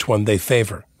you know which one they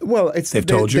favor? Well, they've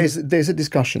told you? There's a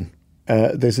discussion.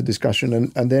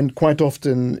 And then quite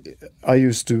often I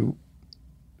used to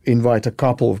invite a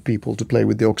couple of people to play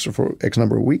with the orchestra for X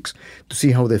number of weeks to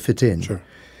see how they fit in. Sure.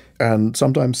 And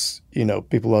sometimes,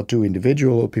 people are too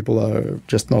individual, or people are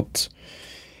just not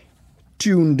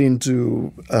tuned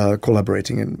into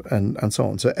collaborating and so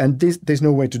on. So, and there's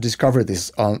no way to discover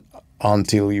this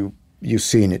until you've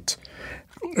seen it.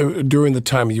 During the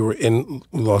time you were in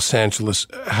Los Angeles,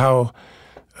 how,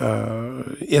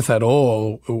 if at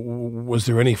all, was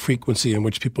there any frequency in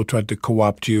which people tried to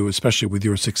co-opt you, especially with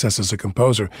your success as a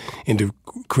composer, into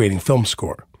creating film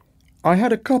score? I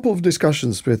had a couple of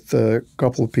discussions with a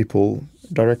couple of people,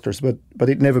 directors, but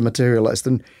it never materialized.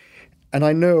 And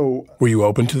I know... Were you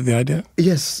open to the idea?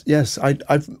 Yes.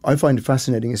 I find it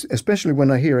fascinating, especially when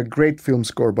I hear a great film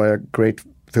score by a great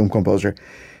film composer.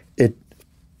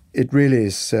 It really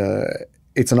is...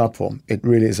 it's an art form. It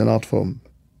really is an art form.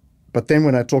 But then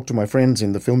when I talk to my friends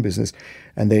in the film business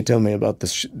and they tell me about the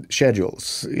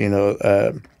schedules,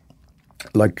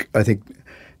 like I think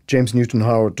James Newton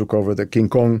Howard took over the King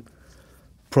Kong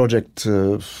project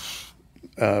 4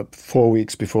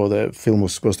 weeks before the film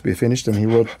was supposed to be finished, and he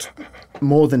wrote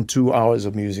more than 2 hours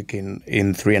of music in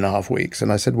 3.5 weeks.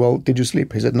 And I said, well, did you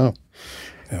sleep? He said, no.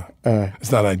 Yeah,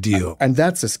 it's not ideal. And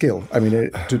that's a skill. I mean,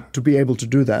 to be able to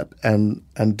do that and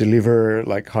deliver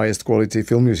like highest quality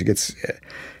film music,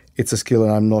 it's a skill,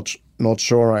 and I'm not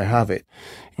sure I have it.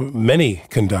 Many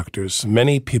conductors,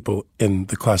 many people in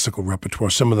the classical repertoire,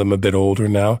 some of them a bit older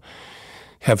now,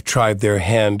 have tried their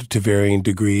hand to varying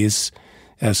degrees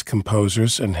as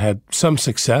composers and had some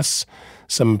success.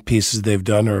 Some pieces they've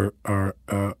done are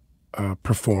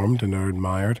performed and are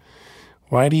admired.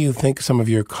 Why do you think some of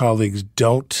your colleagues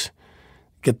don't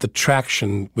get the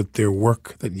traction with their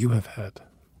work that you have had?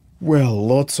 Well,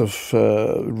 lots of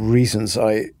reasons,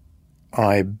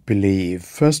 I believe.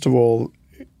 First of all,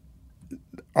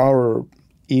 our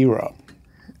era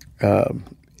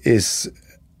is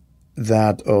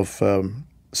that of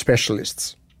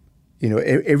specialists.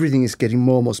 Everything is getting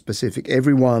more and more specific.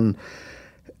 Everyone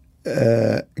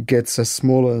gets a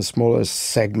smaller and smaller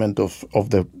segment of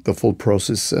the full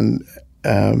process, and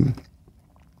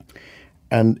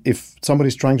if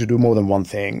somebody's trying to do more than one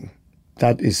thing,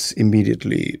 that is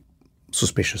immediately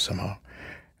suspicious somehow.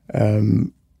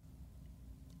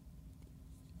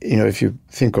 If you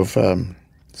think of,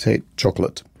 say,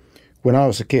 chocolate. When I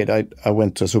was a kid, I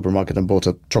went to a supermarket and bought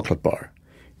a chocolate bar.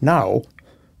 Now,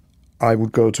 I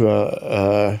would go to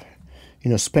a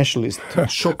specialist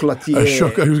chocolatier. I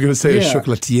was going to say a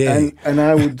chocolatier. And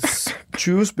I would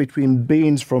choose between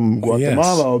beans from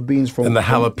Guatemala or beans from and the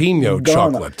jalapeno Ghana.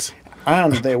 chocolate.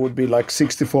 And there would be like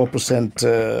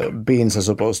 64% beans as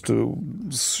opposed to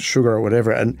sugar or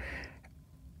whatever. And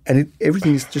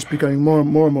everything is just becoming more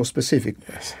and more specific.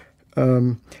 Yes.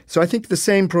 So I think the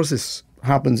same process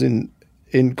happens in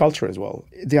culture as well.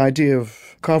 The idea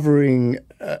of covering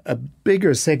a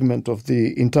bigger segment of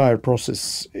the entire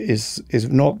process is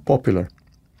not popular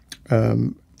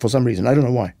for some reason. I don't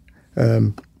know why.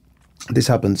 This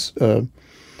happens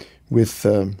with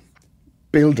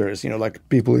builders, like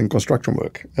people in construction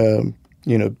work.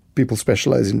 People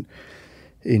specialize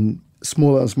in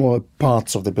smaller and smaller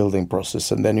parts of the building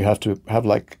process, and then you have to have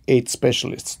like 8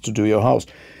 specialists to do your house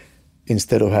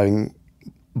instead of having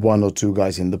 1 or 2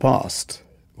 guys in the past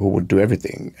who would do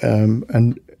everything.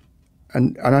 And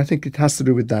I think it has to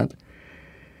do with that.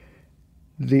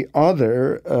 The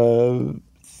other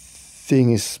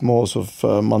thing is more sort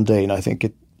of mundane. I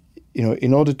think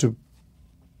in order to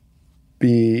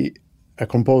be a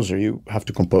composer, you have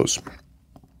to compose,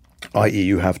 i.e.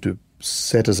 you have to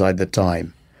set aside the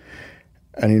time.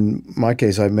 And in my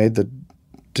case, I made the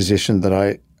decision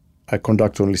that I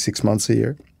conduct only 6 months a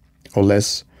year or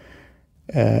less,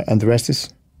 and the rest is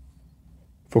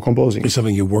for composing. It's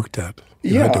something you worked at.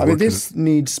 I mean, this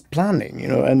needs planning,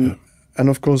 and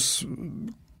of course,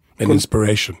 and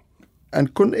inspiration, and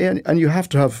you have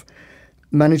to have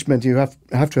management. You have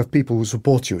to have people who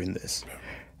support you in this,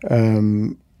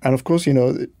 and of course,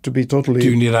 to be totally. Do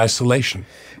you need isolation?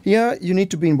 Yeah, you need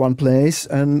to be in one place,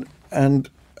 and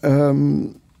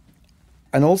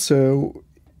also,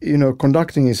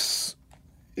 conducting is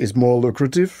more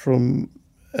lucrative from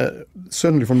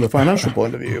certainly from the financial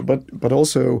point of view, but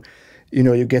also,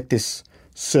 you get this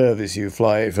service. You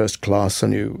fly first class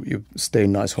and you stay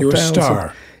in nice hotels. You're a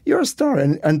star. You're a star,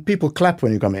 and people clap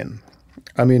when you come in.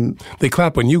 I mean, they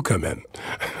clap when you come in.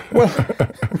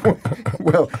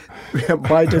 Well,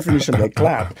 by definition, they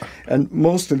clap, and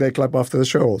mostly they clap after the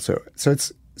show also. So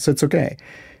it's okay.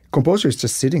 Composer is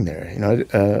just sitting there,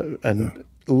 and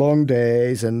long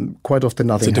days, and quite often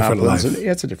nothing happens. It's a different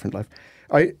life. It's a different life.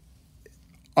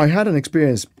 I had an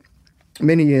experience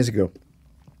many years ago.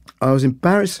 I was in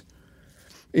Paris,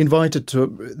 invited to.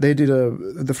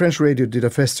 The French radio did a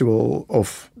festival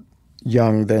of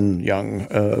young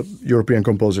European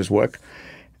composers' work,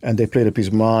 and they played a piece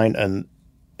of mine,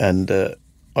 and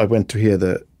I went to hear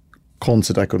the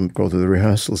concert. I couldn't go to the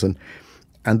rehearsals, and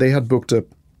they had booked a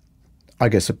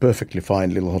perfectly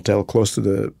fine little hotel close to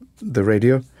the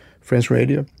radio, French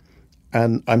radio,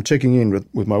 and I'm checking in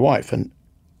with my wife, and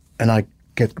I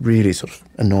get really sort of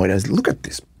annoyed. I said, look at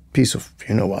this piece of,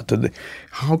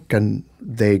 how can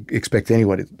they expect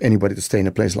anybody to stay in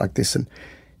a place like this? And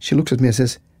she looks at me and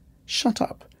says, shut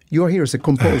up. You are here as a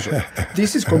composer.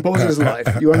 This is composer's life.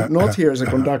 You are not here as a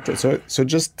conductor. So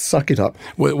just suck it up.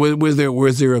 Was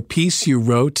there a piece you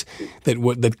wrote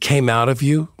that came out of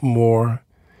you more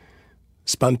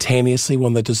spontaneously,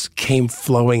 one that just came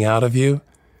flowing out of you?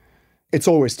 It's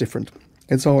always different.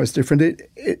 It's always different.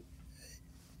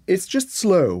 It's just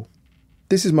slow.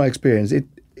 This is my experience.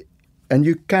 And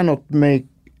you cannot make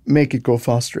it go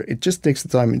faster. It just takes the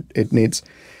time it needs.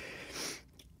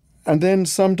 And then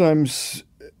sometimes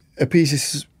a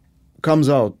piece comes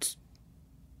out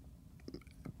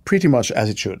pretty much as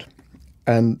it should.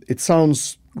 And it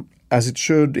sounds as it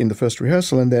should in the first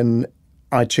rehearsal, and then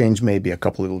I change maybe a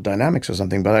couple little dynamics or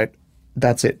something, but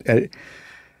that's it.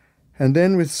 And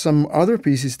then with some other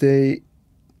pieces, they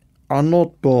are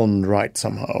not born right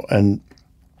somehow. And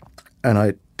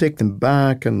I take them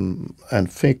back and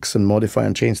fix and modify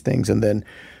and change things, and then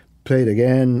play it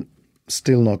again,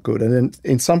 still not good. And then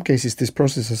in some cases, this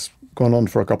process has gone on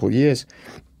for a couple of years.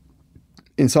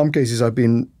 In some cases, I've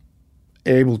been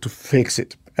able to fix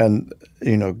it and,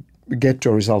 get to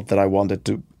a result that I wanted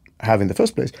to have in the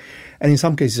first place. And in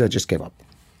some cases, I just gave up.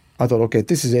 I thought, okay,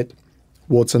 this is it,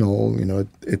 warts and all,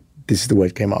 this is the way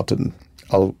it came out, and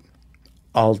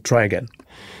I'll try again.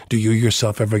 Do you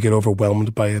yourself ever get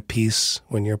overwhelmed by a piece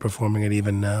when you're performing it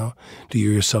even now? Do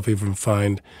you yourself even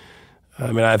find...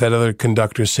 I mean, I've had other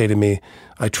conductors say to me,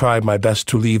 I tried my best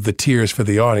to leave the tears for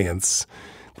the audience.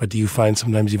 But do you find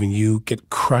sometimes even you get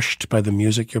crushed by the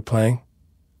music you're playing?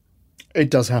 It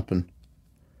does happen.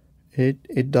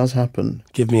 It does happen.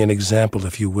 Give me an example,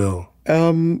 if you will.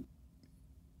 There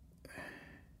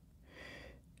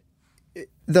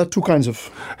are two kinds of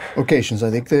occasions,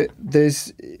 I think.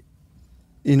 There's,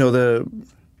 the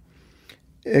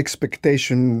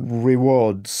expectation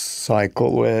reward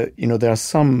cycle where, there are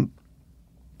some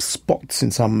spots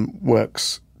in some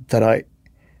works that I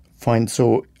find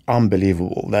so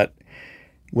unbelievable that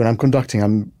when I'm conducting,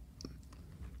 I'm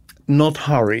not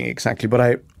hurrying exactly, but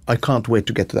I can't wait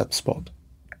to get to that spot.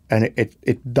 And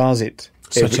it does it.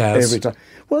 Every time.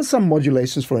 Well, some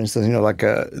modulations, for instance, like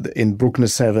in Bruckner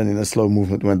 7 in a slow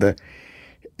movement, when the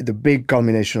big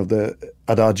culmination of the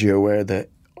adagio where the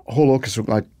whole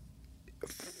orchestra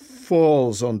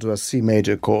falls onto a C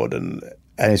major chord, and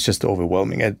it's just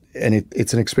overwhelming. And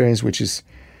it's an experience which is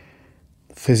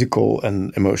physical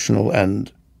and emotional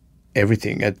and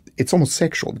everything. It's almost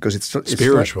sexual because it's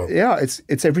spiritual.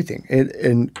 It's everything.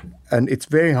 And it's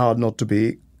very hard not to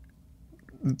be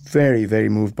very, very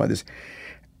moved by this.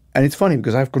 And it's funny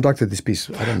because I've conducted this piece,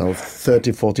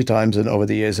 30, 40 times and over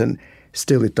the years, and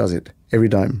still it does it every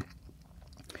time.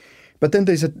 But then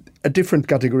there's a different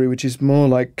category, which is more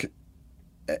like,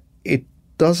 it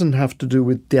doesn't have to do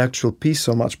with the actual piece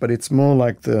so much, but it's more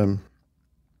like let's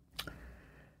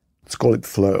call it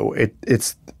flow.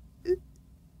 It's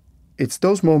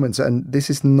those moments, and this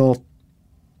is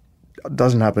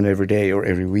doesn't happen every day or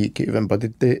every week even, but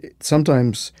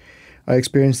sometimes I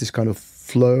experience this kind of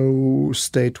flow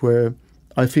state where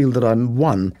I feel that I'm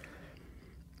one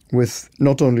with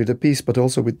not only the piece but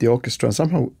also with the orchestra, and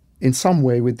somehow in some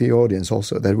way with the audience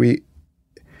also, that we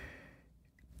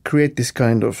create this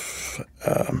kind of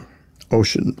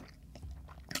ocean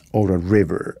or a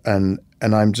river, and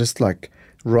I'm just like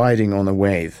riding on a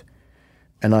wave,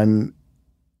 and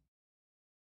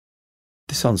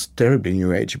this sounds terribly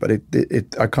new age, but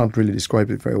it I can't really describe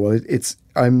it very well.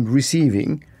 I'm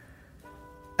receiving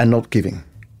and not giving,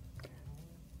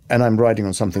 and I'm riding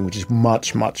on something which is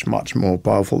much, much, much more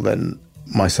powerful than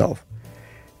myself,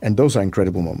 and those are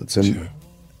incredible moments. And sure.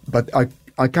 But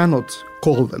I cannot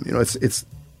call them. It's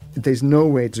there's no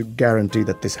way to guarantee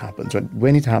that this happens.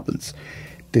 When it happens,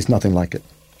 there's nothing like it.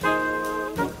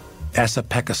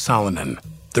 Esa-Pekka Salonen,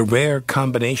 the rare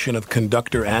combination of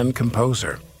conductor and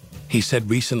composer. He said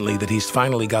recently that he's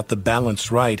finally got the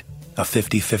balance right, a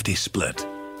 50-50 split.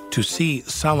 To see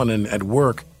Salonen at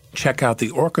work, check out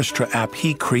the orchestra app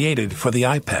he created for the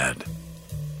iPad.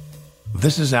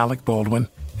 This is Alec Baldwin,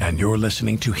 and you're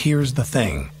listening to Here's the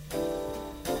Thing.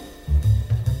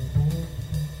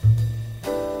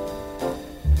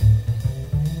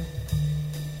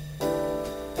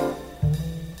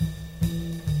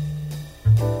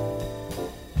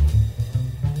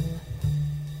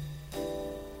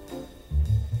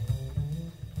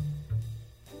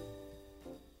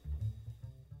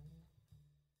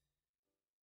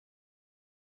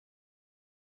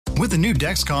 With the new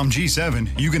Dexcom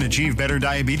G7, you can achieve better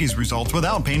diabetes results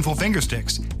without painful finger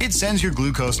sticks. It sends your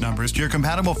glucose numbers to your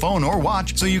compatible phone or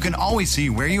watch so you can always see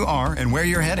where you are and where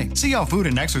you're heading. See how food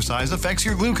and exercise affects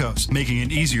your glucose, making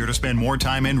it easier to spend more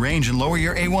time in range and lower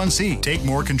your A1C. Take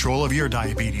more control of your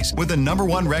diabetes with the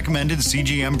 #1 recommended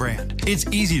CGM brand. It's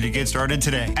easy to get started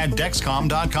today at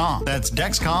Dexcom.com. That's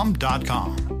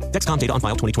Dexcom.com. Dexcom data on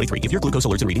file 2023. If your glucose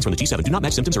alerts and readings from the G7 do not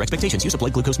match symptoms or expectations, use a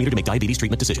blood glucose meter to make diabetes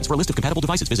treatment decisions. For a list of compatible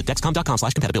devices, visit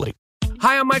Dexcom.com/compatibility.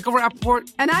 Hi, I'm Michael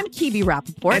Rappaport. And I'm Kibi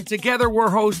Rappaport. And together we're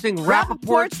hosting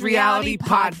Rappaport's Reality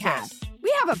Podcast.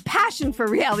 We have a passion for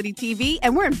reality TV,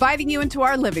 and we're inviting you into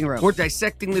our living room. We're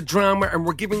dissecting the drama, and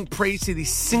we're giving praise to the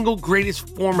single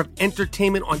greatest form of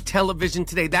entertainment on television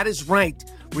today. That is right.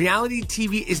 Reality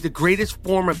TV is the greatest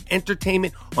form of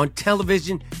entertainment on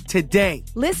television today.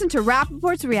 Listen to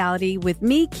Rappaport's Reality with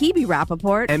me, Kibi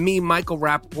Rappaport. And me, Michael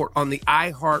Rappaport, on the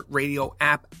iHeartRadio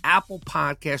app, Apple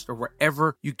Podcast, or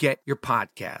wherever you get your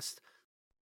podcast.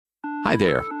 Hi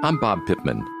there, I'm Bob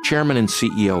Pittman, Chairman and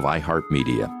CEO of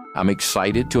iHeartMedia. I'm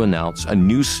excited to announce a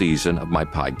new season of my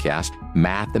podcast,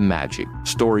 Math and Magic,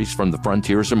 Stories from the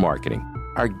Frontiers of Marketing.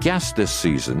 Our guests this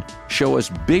season show us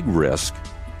big risk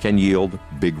can yield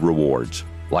big rewards,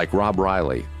 like Rob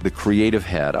Riley, the creative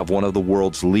head of one of the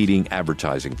world's leading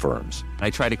advertising firms.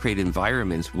 I try to create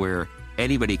environments where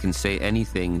anybody can say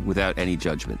anything without any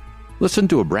judgment. Listen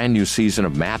to a brand new season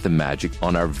of Math and Magic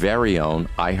on our very own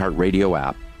iHeartRadio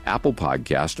app, Apple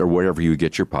Podcast, or wherever you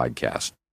get your podcast.